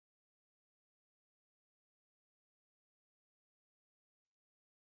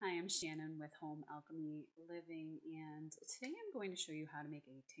Hi, I'm Shannon with Home Alchemy Living, and today I'm going to show you how to make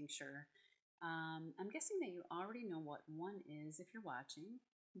a tincture. I'm guessing that you already know what one is if you're watching,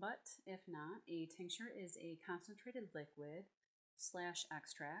 but if not, a tincture is a concentrated liquid slash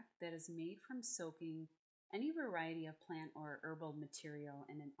extract that is made from soaking any variety of plant or herbal material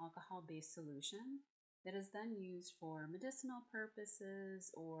in an alcohol-based solution that is then used for medicinal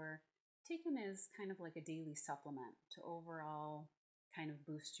purposes or taken as kind of like a daily supplement to overall kind of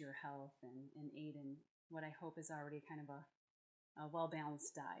boost your health and aid in what I hope is already kind of a well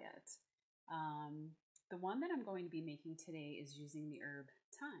balanced diet. The one that I'm going to be making today is using the herb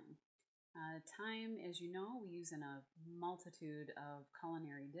thyme. Thyme, as you know, we use in a multitude of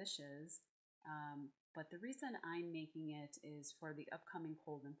culinary dishes, but the reason I'm making it is for the upcoming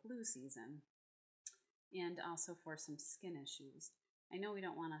cold and flu season and also for some skin issues. I know we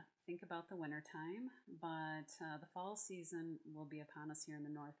don't want to think about the winter time, but the fall season will be upon us here in the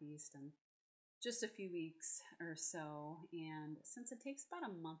Northeast in just a few weeks or so. And since it takes about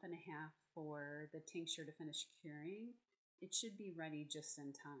a month and a half for the tincture to finish curing, it should be ready just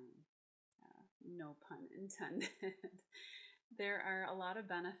in time. No pun intended. There are a lot of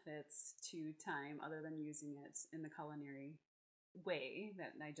benefits to thyme other than using it in the culinary way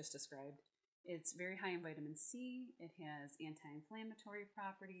that I just described. It's very high in vitamin C. It has anti-inflammatory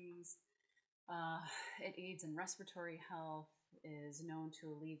properties. Uh, it aids in respiratory health, is known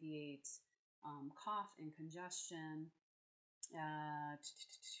to alleviate cough and congestion.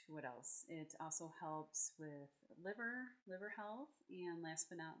 What else? It also helps with liver health, and last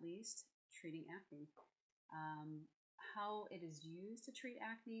but not least, treating acne. Um, how it is used to treat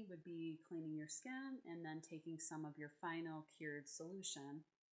acne would be cleaning your skin and then taking some of your final cured solution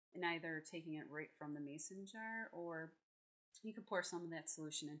and either taking it right from the mason jar, or you can pour some of that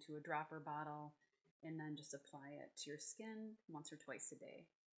solution into a dropper bottle and then just apply it to your skin once or twice a day.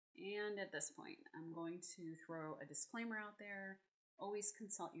 And at this point, I'm going to throw a disclaimer out there. Always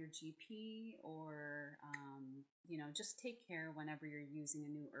consult your GP, or just take care whenever you're using a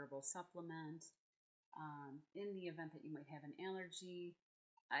new herbal supplement. In the event that you might have an allergy,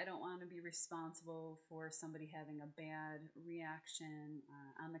 I don't want to be responsible for somebody having a bad reaction.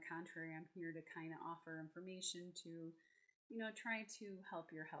 On the contrary, I'm here to kind of offer information to, try to help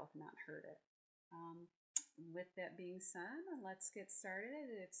your health, not hurt it. Um, with that being said, let's get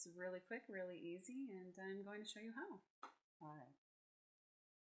started. It's really quick, really easy, and I'm going to show you how. All right.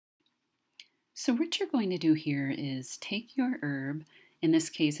 So what you're going to do here is take your herb. In this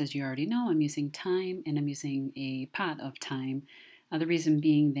case, as you already know, I'm using thyme and I'm using a pot of thyme. The reason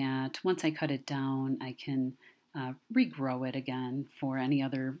being that once I cut it down, I can regrow it again for any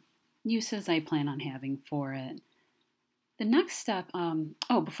other uses I plan on having for it. The next step,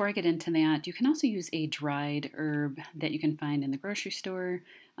 before I get into that, you can also use a dried herb that you can find in the grocery store,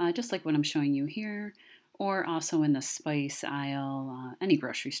 just like what I'm showing you here, or also in the spice aisle. Any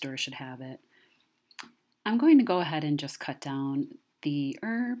grocery store should have it. I'm going to go ahead and just cut down the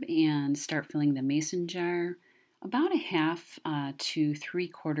herb and start filling the mason jar about a half to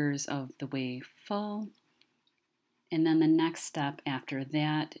 3/4 of the way full. And then the next step after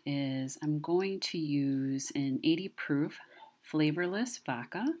that is I'm going to use an 80 proof flavorless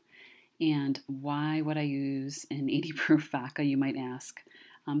vodka. And why would I use an 80 proof vodka, you might ask?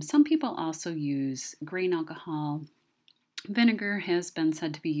 Some people also use grain alcohol. Vinegar has been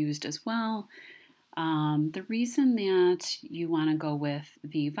said to be used as well. The reason that you want to go with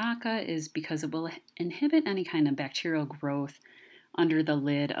the vodka is because it will inhibit any kind of bacterial growth under the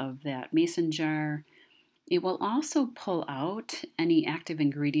lid of that mason jar. It will also pull out any active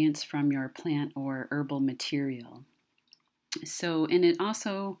ingredients from your plant or herbal material. And it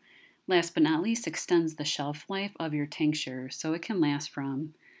also, last but not least, extends the shelf life of your tincture. So it can last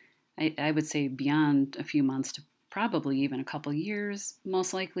from, I would say, beyond a few months to probably even a couple years.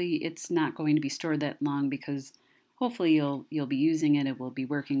 Most likely it's not going to be stored that long because hopefully you'll be using it, it will be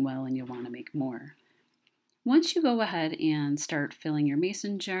working well, and you'll want to make more. Once you go ahead and start filling your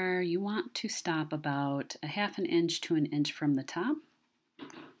mason jar, you want to stop about a half an inch to an inch from the top.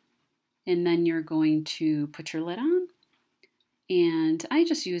 And then you're going to put your lid on. And I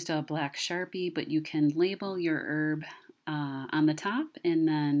just used a black Sharpie, but you can label your herb on the top and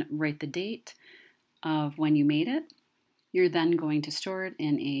then write the date of when you made it. You're then going to store it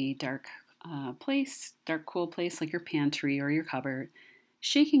in a dark cool place like your pantry or your cupboard,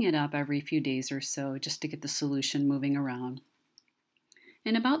 shaking it up every few days or so just to get the solution moving around.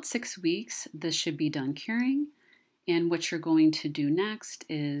 In about 6 weeks, this should be done curing. And what you're going to do next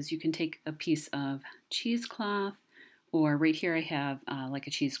is you can take a piece of cheesecloth, or right here I have like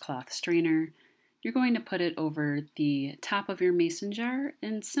a cheesecloth strainer. You're going to put it over the top of your mason jar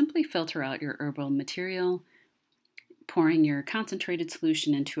and simply filter out your herbal material, pouring your concentrated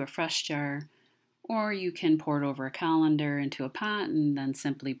solution into a fresh jar, or you can pour it over a colander into a pot and then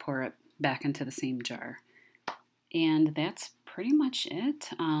simply pour it back into the same jar. And that's pretty much it.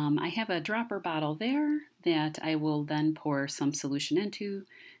 I have a dropper bottle there that I will then pour some solution into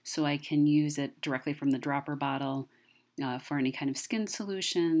so I can use it directly from the dropper bottle for any kind of skin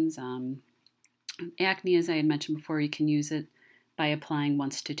solutions. Acne, as I had mentioned before, you can use it by applying 1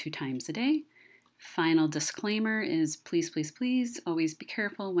 to 2 times a day. Final disclaimer is please, please, please always be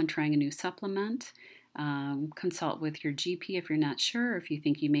careful when trying a new supplement. Consult with your GP if you're not sure or if you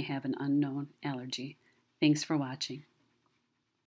think you may have an unknown allergy. Thanks for watching.